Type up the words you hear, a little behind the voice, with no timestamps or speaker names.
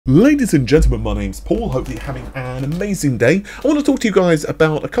Ladies and gentlemen, my name's Paul. Hopefully you're having an amazing day. I want to talk to you guys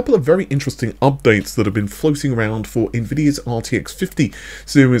about a couple of very interesting updates that have been floating around for Nvidia's RTX 50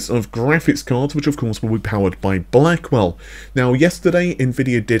 series of graphics cards, which of course will be powered by Blackwell. Now, yesterday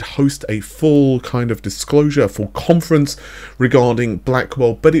Nvidia did host a full kind of disclosure, full conference regarding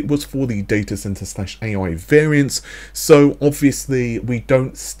Blackwell, but it was for the data center / AI variants. So obviously we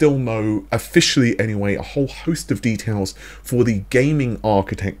don't still know officially anyway a whole host of details for the gaming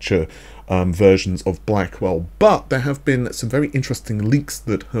architecture versions of Blackwell, but there have been some very interesting leaks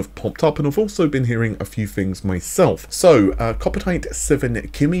that have popped up, and I've also been hearing a few things myself. So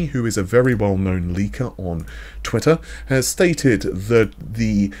Coppertite7Kimmy, who is a very well-known leaker on Twitter, has stated that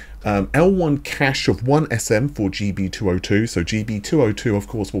the L1 cache of 1SM for GB202, so GB202 of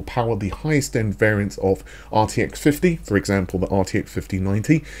course will power the highest end variants of RTX 50, for example the RTX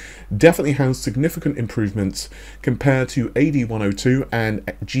 5090, definitely has significant improvements compared to AD102 and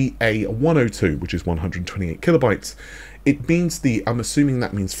GA102, which is 128 kilobytes. It means I'm assuming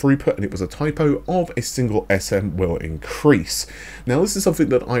that means throughput, and it was a typo, of a single SM will increase. Now this is something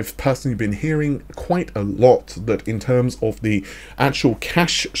that I've personally been hearing quite a lot, that in terms of the actual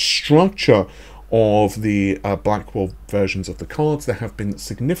cache structure of the Blackwell versions of the cards, there have been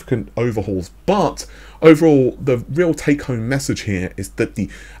significant overhauls, but overall the real take-home message here is that the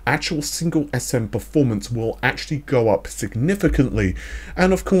actual single SM performance will actually go up significantly.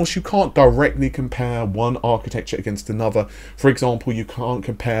 And of course you can't directly compare one architecture against another. For example, you can't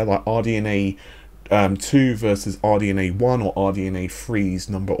compare like RDNA 2 versus RDNA 1 or RDNA 3's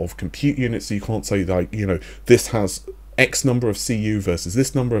number of compute units, so you can't say like, you know, this has X number of CU versus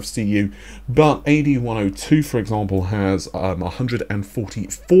this number of CU, but AD102 for example has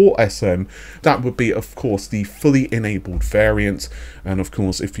 144 SM. That would be of course the fully enabled variant, and of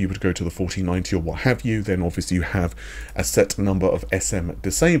course if you would go to the 4090 or what have you, then obviously you have a set number of SM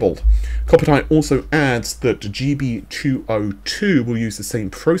disabled. Coppertite also adds that GB202 will use the same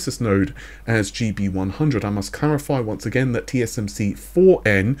process node as GB100. I must clarify once again that TSMC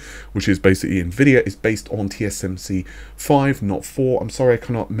 4N, which is basically Nvidia, is based on TSMC 5, not 4. I'm sorry I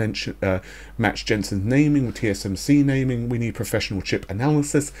cannot match Jensen's naming with TSMC naming. We need professional chip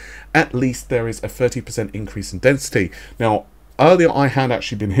analysis. At least there is a 30% increase in density. Now, earlier I had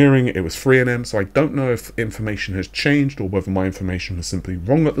actually been hearing it was 3nm, so I don't know if information has changed or whether my information was simply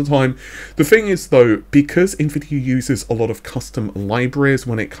wrong at the time. The thing is though, because Nvidia uses a lot of custom libraries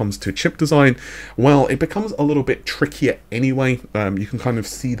when it comes to chip design, well, it becomes a little bit trickier anyway. You can kind of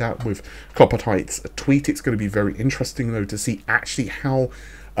see that with Coppertite's tweet. It's going to be very interesting though to see actually how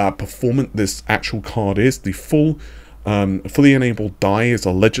performant this actual card is. The fully enabled die is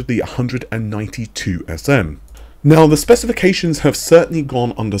allegedly 192 SM. Now, the specifications have certainly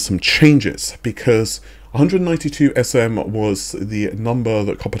gone under some changes, because 192 SM was the number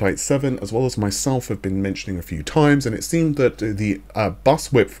that Coppertite 7 as well as myself have been mentioning a few times, and it seemed that the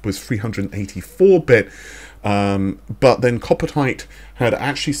bus width was 384-bit, but then Coppertite had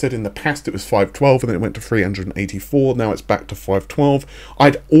actually said in the past it was 512 and then it went to 384. Now it's back to 512.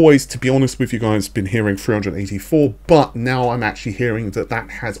 I'd always, to be honest with you guys, been hearing 384, but now I'm actually hearing that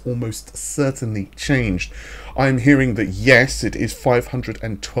that has almost certainly changed. I'm hearing that yes, it is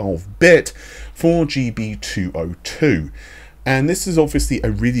 512-bit for GB202. And this is obviously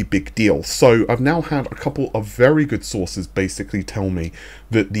a really big deal. So I've now had a couple of very good sources basically tell me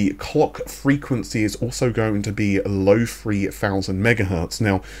that the clock frequency is also going to be low 3000 megahertz.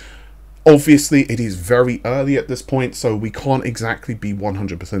 Now, obviously it is very early at this point, so we can't exactly be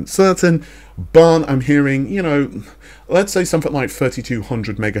 100% certain, but I'm hearing, you know, let's say something like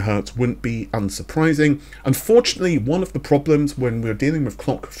 3200 megahertz wouldn't be unsurprising. Unfortunately, one of the problems when we're dealing with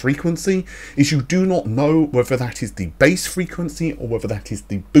clock frequency is you do not know whether that is the base frequency or whether that is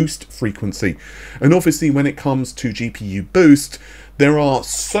the boost frequency. And obviously when it comes to GPU boost, there are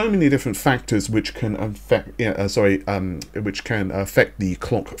so many different factors which can affect, which can affect the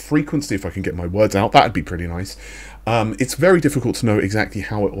clock frequency. If I can get my words out, that'd be pretty nice. It's very difficult to know exactly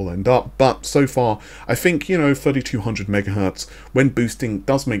how it will end up, but so far I think, you know, 3200 megahertz when boosting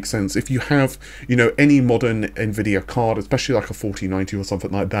does make sense. If you have, you know, any modern Nvidia card, especially like a 4090 or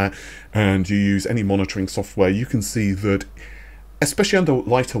something like that, and you use any monitoring software, you can see that especially under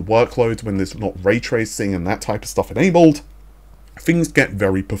lighter workloads when there's not ray tracing and that type of stuff enabled, things get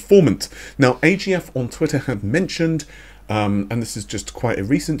very performant. Now, AGF on Twitter had mentioned, and this is just quite a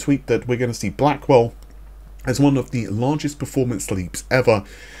recent tweet, that we're going to see Blackwell as one of the largest performance leaps ever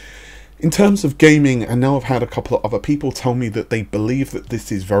In terms of gaming, and now I've had a couple of other people tell me that they believe that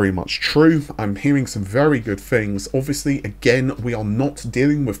this is very much true. I'm hearing some very good things. Obviously, again, we are not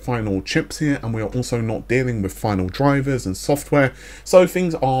dealing with final chips here, and we are also not dealing with final drivers and software. So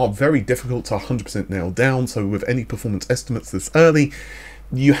things are very difficult to 100% nail down. So with any performance estimates this early,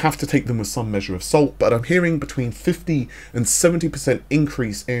 you have to take them with some measure of salt, but I'm hearing between 50 and 70%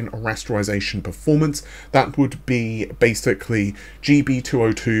 increase in rasterization performance. That would be basically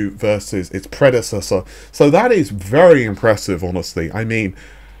GB202 versus its predecessor. So that is very impressive, honestly. I mean,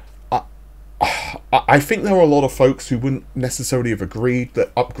 I think there are a lot of folks who wouldn't necessarily have agreed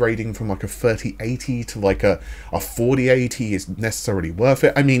that upgrading from like a 3080 to like a 4080 is necessarily worth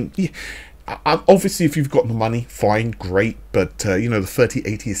it. I mean, obviously, if you've got the money, fine, great, but you know, the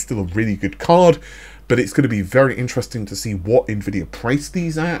 3080 is still a really good card, but it's going to be very interesting to see what Nvidia priced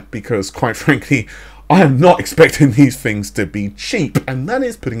these at, because quite frankly, I am not expecting these things to be cheap, and that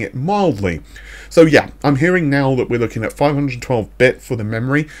is putting it mildly. So yeah, I'm hearing now that we're looking at 512-bit for the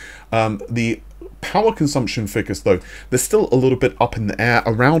memory. The power consumption figures, though, they're still a little bit up in the air.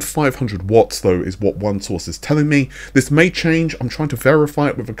 Around 500 watts, though, is what one source is telling me. This may change. I'm trying to verify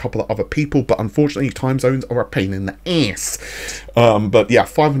it with a couple of other people, but unfortunately, time zones are a pain in the ass. But yeah,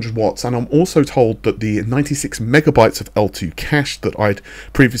 500 watts. And I'm also told that the 96 megabytes of L2 cache that I'd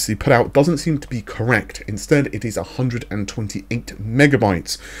previously put out doesn't seem to be correct. Instead, it is 128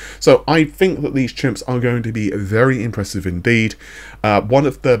 megabytes. So I think that these chips are going to be very impressive indeed. One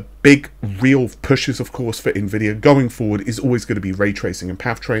of the big real pushes, of course, for Nvidia going forward is always going to be ray tracing and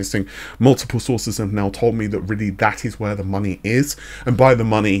path tracing. Multiple sources have now told me that really that is where the money is, and by the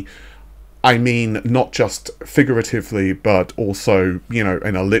money I mean not just figuratively, but also, you know,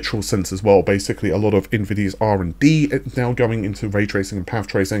 in a literal sense as well. Basically, a lot of Nvidia's R&D is now going into ray tracing and path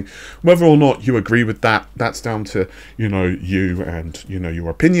tracing. Whether or not you agree with that, that's down to, you know, you and, you know, your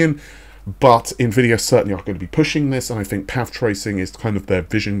opinion. But Nvidia certainly are going to be pushing this, and I think path tracing is kind of their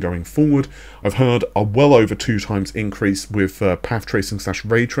vision going forward. I've heard a well over 2 times increase with path tracing /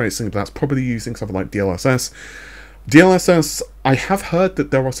 ray tracing, but that's probably using something like DLSS. DLSS, I have heard that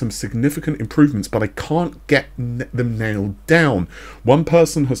there are some significant improvements, but I can't get them nailed down. One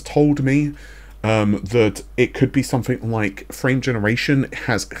person has told me that it could be something like frame generation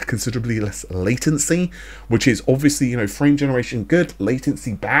has considerably less latency, which is obviously, you know, frame generation good,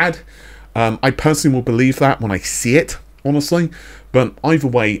 latency bad. I personally will believe that when I see it, honestly, but either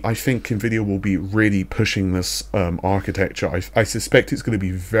way, I think Nvidia will be really pushing this architecture. I suspect it's going to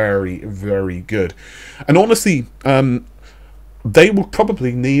be very, very good, and honestly, they will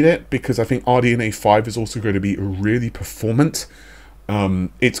probably need it, because I think RDNA 5 is also going to be really performant.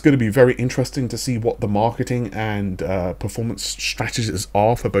 It's going to be very interesting to see what the marketing and performance strategies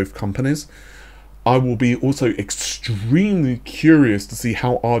are for both companies. I will be also extremely curious to see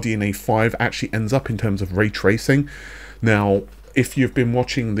how RDNA 5 actually ends up in terms of ray tracing. Now, if you've been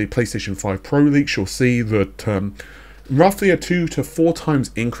watching the PlayStation 5 Pro leaks, you'll see that roughly a 2 to 4 times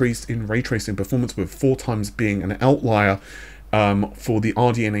increase in ray tracing performance, with 4 times being an outlier for the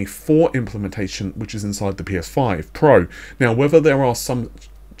RDNA 4 implementation, which is inside the PS5 Pro. Now, whether there are some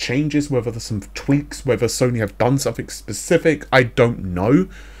changes, whether there's some tweaks, whether Sony have done something specific, I don't know.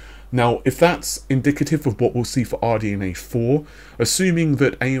 Now, if that's indicative of what we'll see for RDNA 4, assuming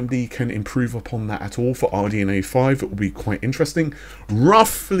that AMD can improve upon that at all for RDNA 5, it will be quite interesting.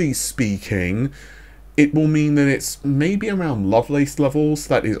 Roughly speaking, it will mean that it's maybe around Lovelace levels,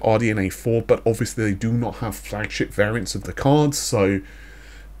 that is RDNA 4, but obviously they do not have flagship variants of the cards, so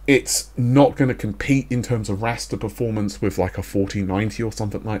it's not going to compete in terms of raster performance with like a 4090 or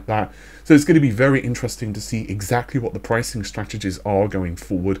something like that. So it's going to be very interesting to see exactly what the pricing strategies are going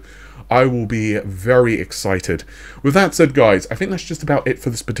forward. I will be very excited. With that said, guys, I think that's just about it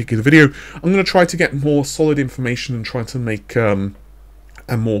for this particular video. I'm going to try to get more solid information and try to make a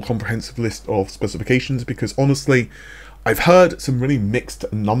more comprehensive list of specifications, because honestly, I've heard some really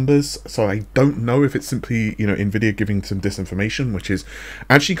mixed numbers, so I don't know if it's simply, you know, Nvidia giving some disinformation, which is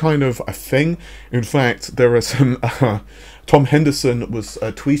actually kind of a thing. In fact, there are some Tom Henderson was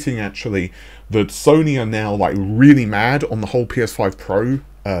tweeting actually that Sony are now like really mad on the whole PS5 Pro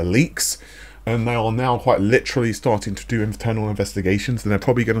leaks, and they are now quite literally starting to do internal investigations, and they're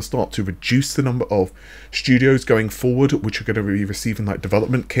probably going to start to reduce the number of studios going forward which are going to be receiving like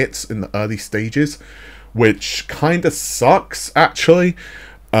development kits in the early stages, which kind of sucks actually.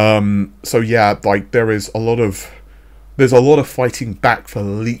 So yeah, like there's a lot of fighting back for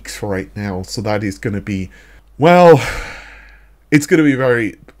leaks right now, so that is going to be, well, it's going to be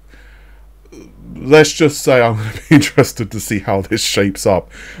very, let's just say I'm going to be interested to see how this shapes up.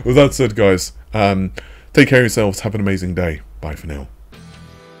 With that said, guys, take care of yourselves, have an amazing day, bye for now.